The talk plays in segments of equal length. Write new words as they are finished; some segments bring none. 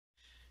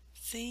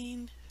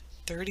Scene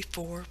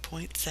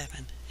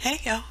 34.7. Hey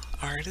y'all,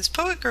 Artist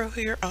Poet Girl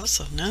here,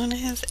 also known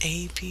as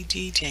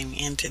APG Jamie,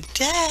 and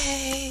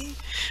today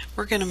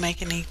we're going to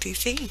make an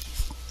ATC.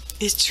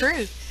 It's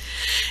true.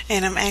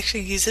 And I'm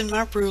actually using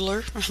my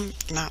ruler. I'm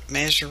not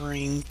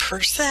measuring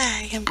per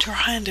se. I'm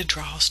trying to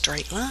draw a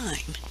straight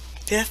line.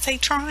 Did I say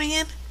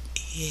trying?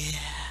 Yeah,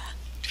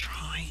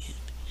 trying.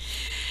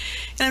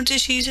 And I'm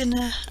just using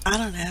a, I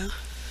don't know,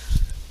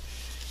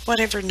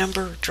 whatever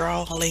number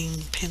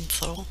drawing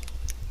pencil.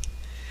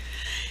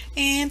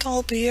 And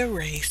I'll be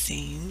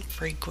erasing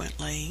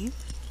frequently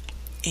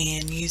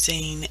and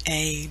using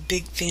a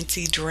big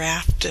fancy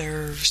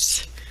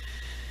drafter's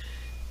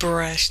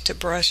brush to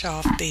brush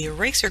off the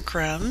eraser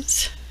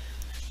crumbs,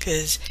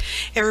 because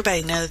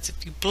everybody knows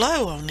if you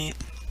blow on it,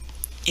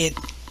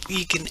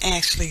 you can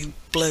actually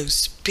blow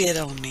spit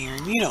on there,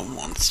 and you don't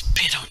want to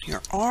spit on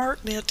your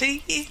art, now do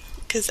you?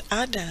 Because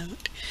I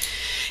don't.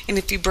 And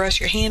if you brush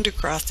your hand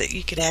across it,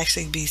 you could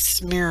actually be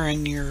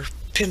smearing your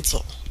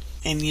pencil,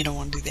 and you don't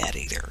want to do that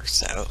either.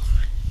 So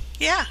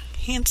yeah,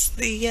 hence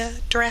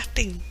the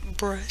drafting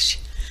brush.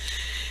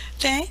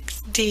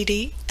 Thanks, Dee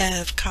Dee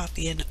of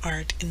Coffee and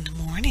Art in the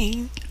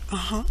Morning.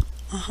 I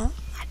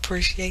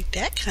appreciate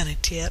that kind of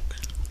tip.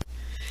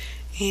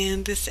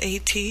 And this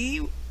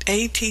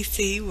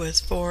ATC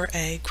was for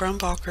a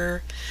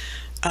Grumbacher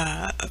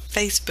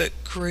Facebook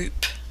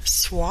group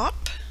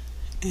swap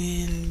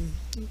in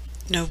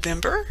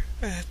November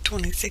of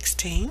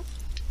 2016.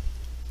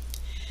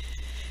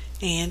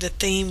 And the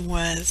theme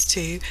was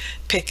to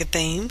pick a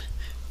theme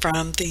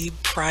from the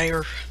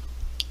prior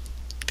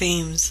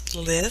themes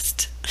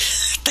list.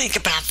 Think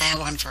about that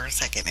one for a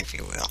second, if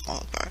you will.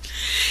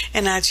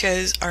 And I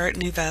chose Art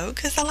Nouveau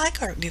because I like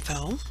Art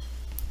Nouveau.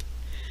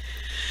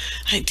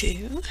 I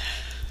do.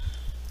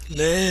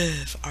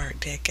 Love Art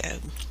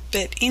Deco.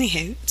 But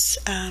anywho,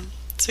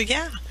 so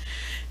yeah.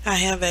 I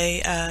have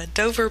a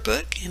Dover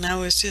book, and I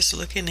was just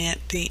looking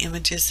at the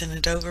images in the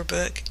Dover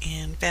book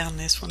and found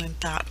this one and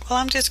thought, well,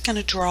 I'm just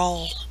going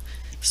to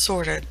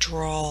sort of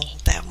draw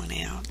that one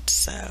out.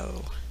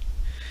 So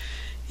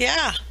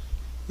yeah,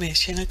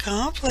 mission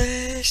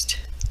accomplished.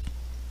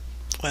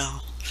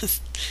 Well,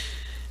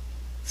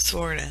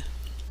 sort of,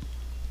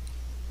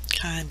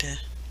 kind of,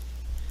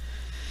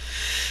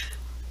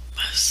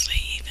 mostly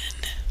even.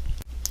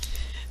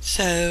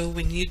 So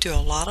when you do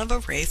a lot of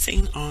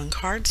erasing on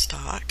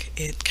cardstock,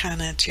 it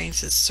kind of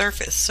changes the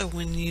surface. So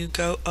when you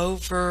go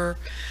over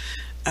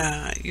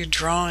your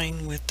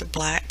drawing with the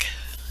black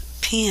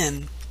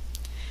pen,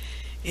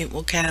 it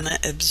will kind of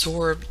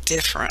absorb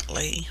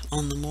differently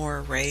on the more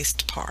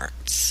erased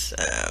parts.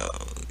 So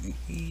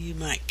you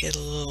might get a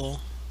little,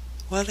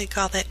 what do they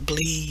call that?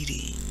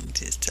 Bleeding.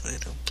 Just a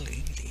little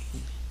bleeding.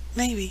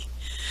 Maybe.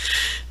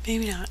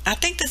 Maybe not. I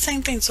think the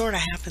same thing sort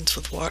of happens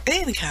with water,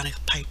 any kind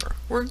of paper.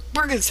 We're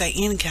going to say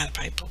any kind of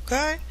paper,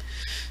 okay?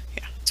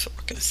 Yeah, that's what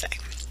we're going to say.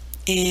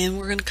 And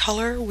we're going to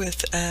color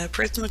with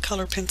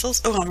Prismacolor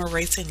pencils. Oh, I'm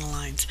erasing the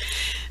lines,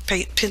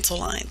 pencil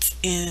lines.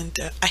 And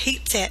I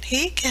hate that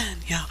heat gun,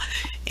 y'all.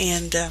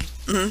 And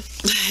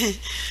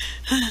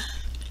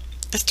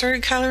I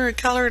started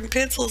coloring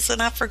pencils,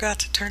 and I forgot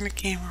to turn the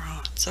camera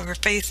on. So her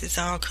face is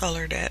all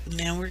colored up. And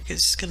now we're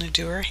just going to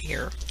do her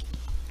hair.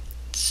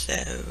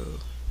 So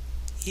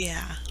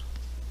yeah,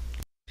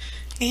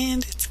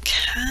 and it's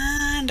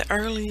kind of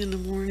early in the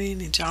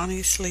morning and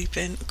Johnny's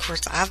sleeping. Of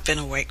course, I've been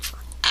awake for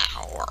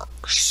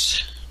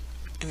hours,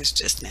 and it's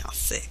just now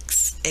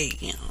 6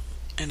 a.m.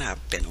 and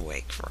I've been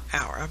awake for an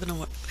hour.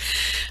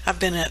 I've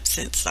been up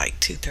since like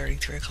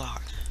 2:30, 3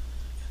 o'clock.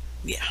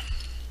 Yeah,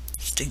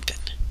 sleeping.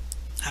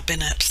 I've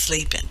been up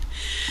sleeping.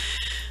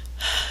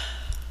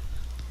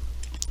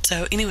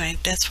 So anyway,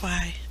 that's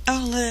why.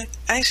 Oh look,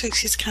 actually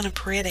she's kind of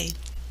pretty.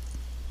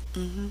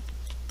 I'm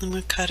going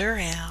to cut her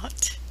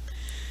out.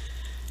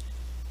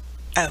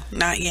 Oh,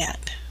 not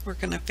yet. We're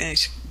going to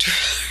finish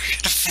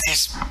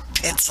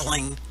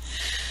penciling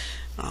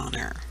on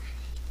her,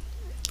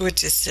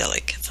 which is silly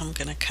because I'm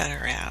going to cut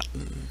her out.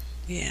 And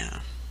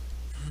yeah.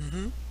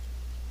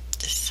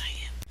 Just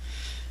saying.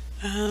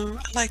 I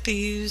like to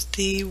use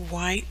the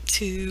white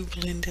to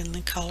blend in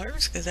the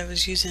colors because I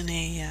was using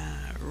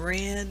a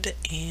red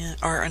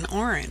or an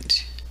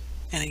orange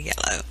and a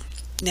yellow.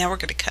 Now we're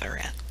going to cut her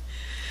out.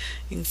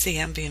 You can see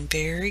I'm being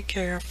very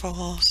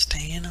careful,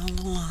 staying on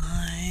the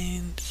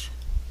lines,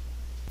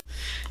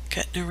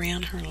 cutting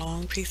around her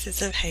long pieces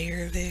of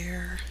hair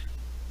there.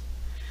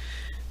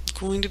 I'm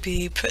going to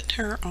be putting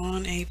her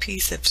on a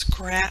piece of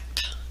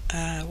scrap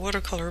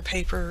watercolor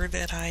paper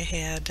that I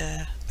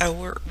had,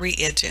 we're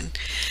re-edging.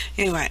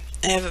 Anyway,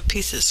 I have a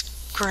piece of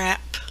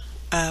scrap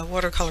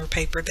watercolor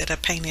paper that I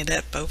painted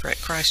up over at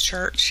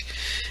Christchurch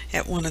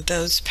at one of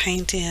those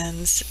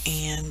paint-ins,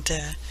 and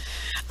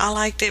I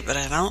liked it, but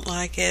I don't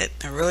like it.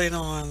 I really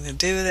don't know what I'm going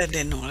to do with it. I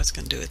didn't know what I was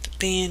going to do with it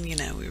then. You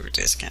know, we were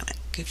just kind of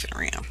goofing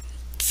around.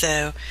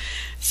 So,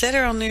 set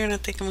her on there, and I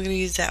think I'm going to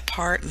use that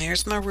part. And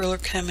there's my ruler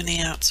coming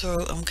out.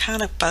 So, I'm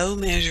kind of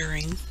faux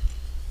measuring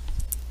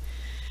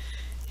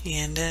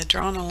and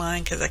drawing a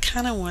line because I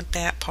kind of want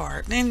that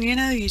part. And, you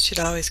know, you should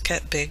always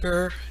cut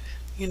bigger.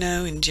 you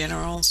know, in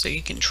general, so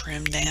you can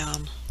trim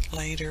down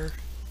later.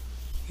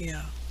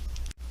 Yeah.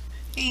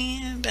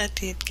 And I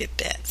did get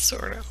that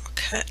sort of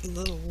cut a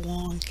little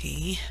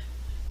wonky,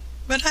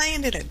 but I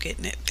ended up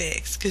getting it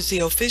fixed because the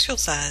official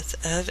size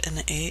of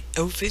an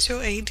official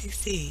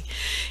ATC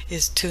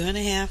is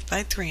 2.5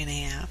 by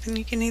 3.5, and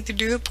you can either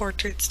do a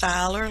portrait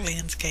style or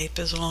landscape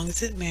as long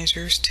as it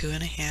measures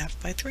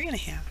 2.5 by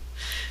 3.5,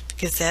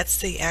 because that's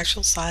the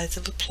actual size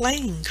of a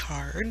playing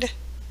card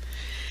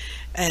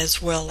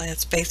as well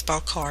as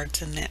baseball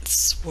cards, and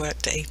that's what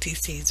the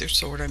ATCs are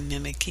sort of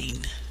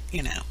mimicking,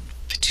 you know,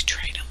 but you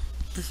trade them.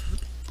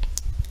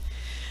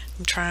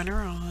 I'm trying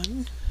her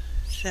on,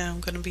 so I'm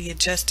going to be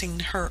adjusting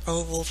her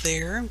oval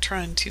there. I'm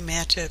trying to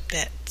match up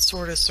that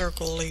sort of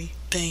circle-y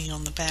thing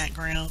on the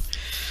background.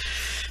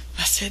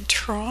 I said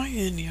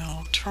trying,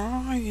 y'all,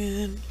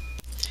 trying.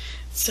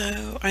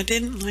 So I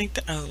didn't like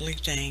the oval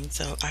thing,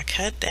 so I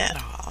cut that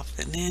off,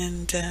 and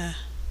then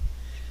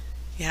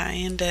yeah, I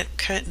ended up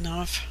cutting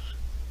off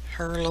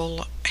her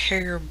little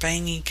hair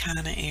bangy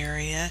kind of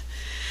area,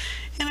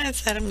 and I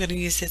said I'm going to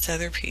use this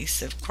other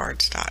piece of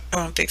cardstock.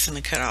 Oh, I'm fixing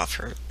to cut off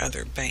her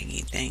other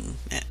bangy thing,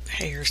 that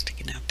hair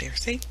sticking out there.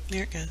 See,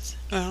 there it goes.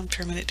 Well, I'm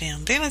trimming it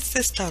down. Then it's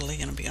just totally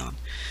going to be on.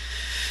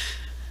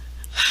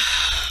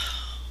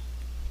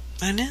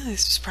 I know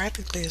this was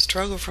practically a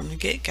struggle from the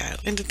get-go,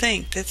 and to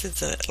think this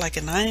is like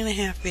a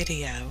 9.5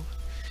 video,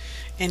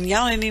 and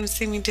y'all didn't even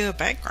see me do a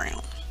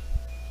background.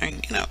 I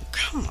mean, you know,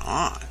 come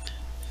on.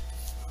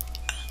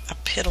 I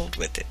piddled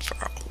with it for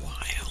a while.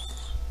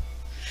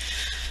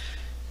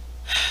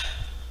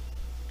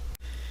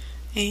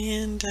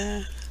 And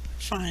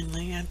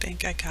finally, I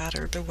think I got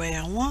her the way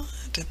I want.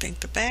 I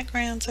think the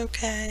background's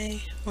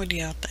okay. What do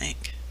y'all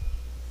think?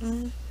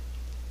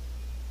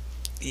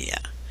 Yeah.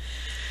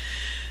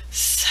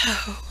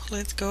 So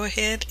let's go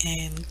ahead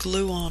and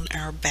glue on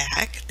our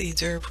back.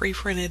 These are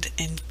pre-printed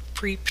and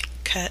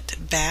pre-cut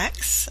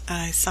backs.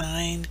 I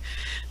sign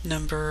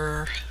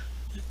number,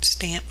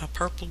 stamp my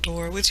purple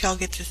door, which y'all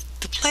get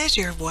the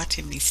pleasure of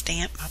watching me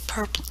stamp my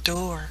purple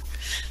door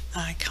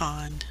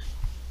icon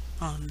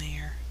on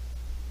there.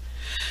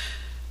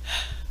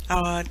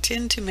 I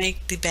tend to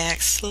make the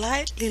back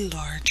slightly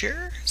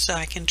larger so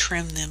I can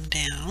trim them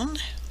down,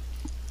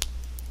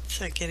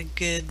 so I get a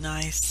good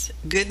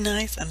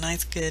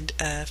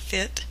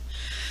fit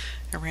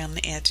around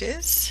the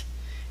edges.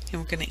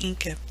 And we're going to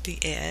ink up the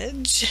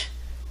edge,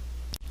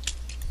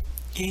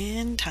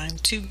 and time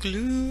to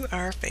glue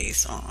our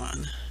face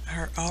on,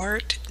 our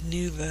Art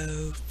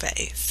Nouveau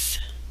face,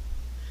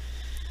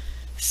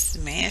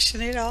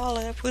 smashing it all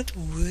up with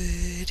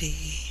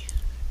Woody.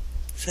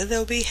 So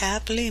they'll be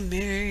happily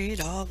married,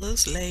 all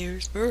those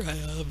layers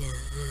forever.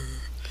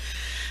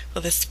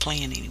 Well, this is the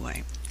plan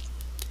anyway.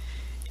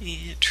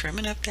 And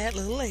trimming up that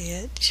little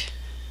edge.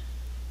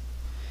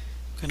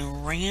 I'm going to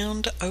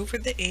round over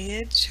the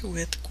edge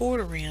with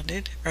quarter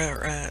rounded,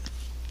 or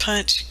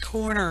punch,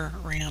 corner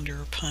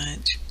rounder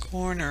punch,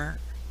 corner,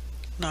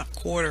 not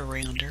quarter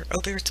rounder. Oh,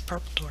 there's the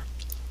purple door.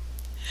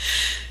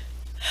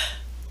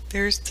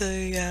 There's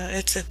the,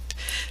 it's a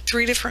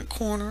 3 different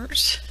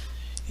corners.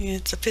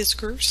 It's a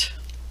Fiskars.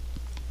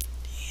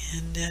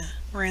 And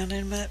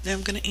rounding them up. Then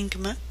I'm going to ink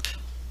them up.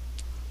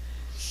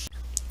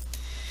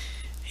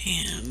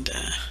 And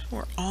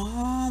we're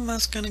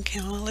almost going to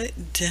call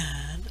it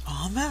done.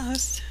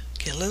 Almost.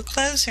 Get a little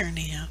closer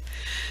now.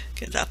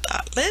 Because I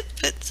thought,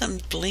 let's put some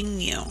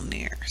bling on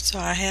there. So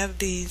I have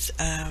these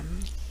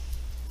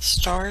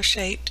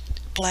star-shaped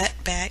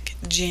flat back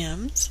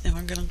gems. And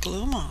we're going to glue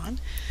them on.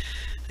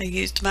 I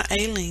used my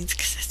Aleene's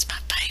because it's my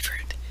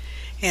favorite.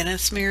 And I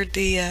smeared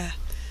the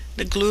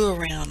glue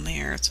around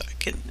there so I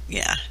can,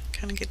 yeah,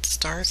 kind of get the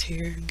stars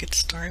here and get the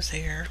stars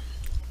there.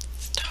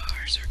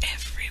 Stars are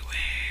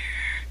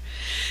everywhere.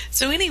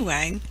 So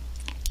anyway,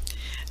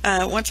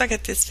 once I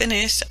got this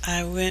finished,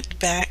 I went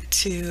back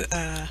to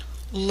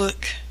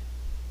look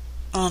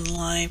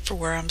online for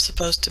where I'm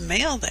supposed to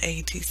mail the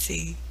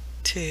ATC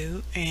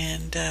to,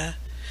 and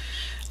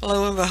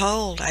lo and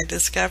behold, I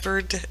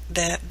discovered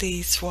that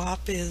the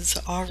swap is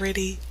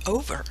already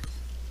over.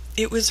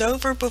 It was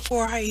over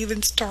before I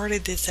even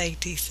started this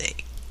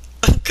ATC.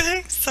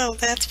 Okay, so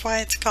that's why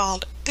it's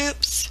called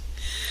Oops.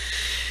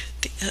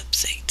 The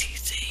Oops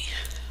ATC.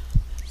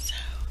 So,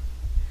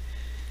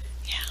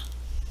 yeah.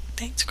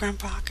 Thanks,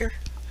 Grandpacker.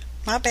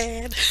 My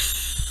bad.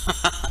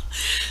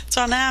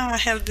 So now I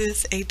have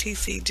this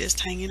ATC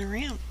just hanging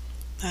around.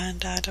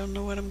 And I don't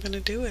know what I'm going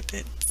to do with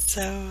it.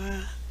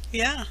 So,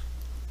 yeah.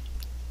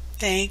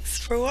 Thanks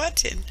for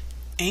watching.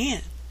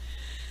 And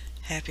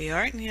happy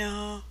arting,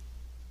 y'all.